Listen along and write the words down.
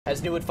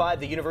As new at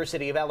 5, the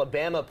University of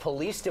Alabama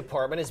Police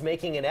Department is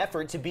making an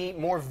effort to be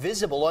more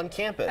visible on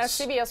campus. As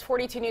CBS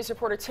 42 News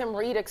reporter Tim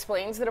Reed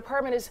explains, the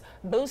department is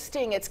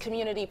boosting its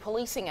community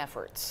policing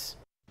efforts.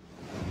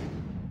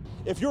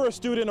 If you're a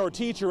student or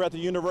teacher at the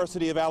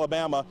University of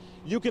Alabama,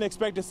 you can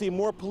expect to see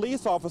more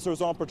police officers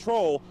on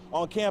patrol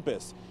on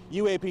campus.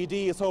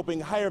 UAPD is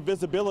hoping higher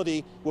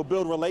visibility will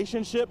build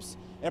relationships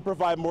and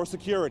provide more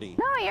security.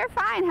 No, you're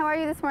fine. How are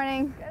you this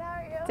morning? Good, how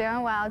are you?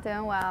 Doing well,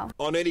 doing well.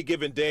 On any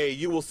given day,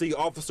 you will see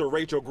Officer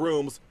Rachel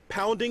Grooms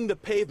pounding the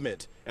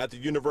pavement at the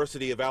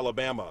University of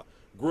Alabama.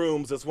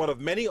 Grooms is one of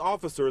many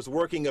officers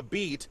working a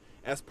beat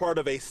as part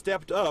of a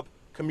stepped-up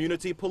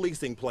community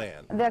policing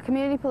plan. The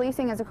community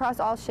policing is across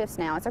all shifts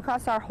now. It's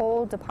across our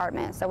whole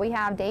department. So we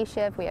have day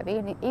shift, we have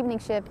evening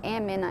shift,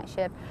 and midnight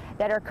shift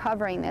that are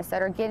covering this,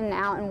 that are getting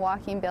out and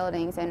walking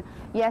buildings and,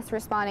 yes,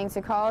 responding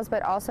to calls,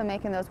 but also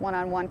making those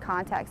one-on-one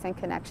contacts and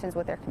connections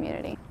with their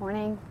community.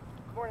 Morning.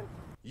 Morning.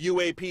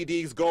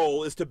 UAPD's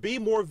goal is to be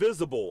more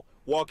visible,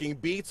 walking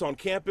beats on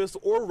campus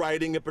or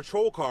riding in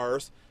patrol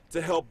cars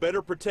to help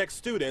better protect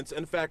students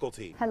and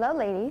faculty. Hello,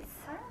 ladies.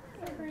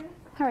 Hi.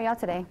 How are y'all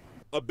today?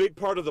 A big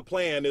part of the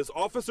plan is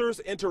officers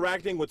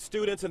interacting with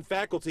students and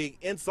faculty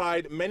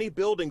inside many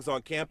buildings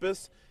on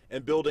campus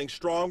and building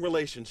strong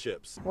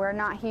relationships. We're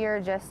not here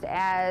just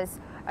as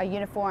a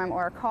uniform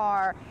or a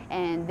car,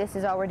 and this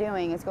is all we're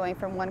doing is going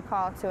from one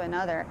call to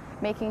another,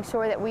 making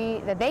sure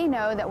that they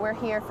know that we're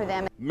here for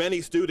them.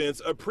 Many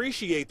students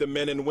appreciate the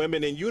men and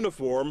women in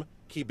uniform,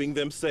 keeping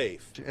them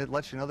safe. It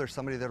lets you know there's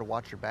somebody there to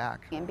watch your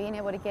back. And being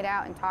able to get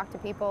out and talk to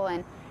people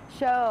and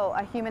show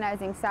a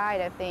humanizing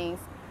side of things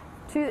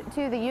to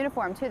the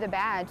uniform, to the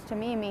badge, to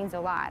me means a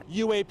lot.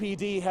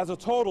 UAPD has a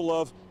total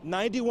of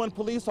 91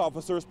 police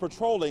officers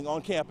patrolling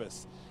on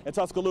campus. In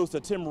Tuscaloosa,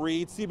 Tim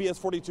Reed, CBS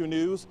 42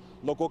 News,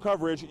 local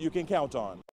coverage you can count on.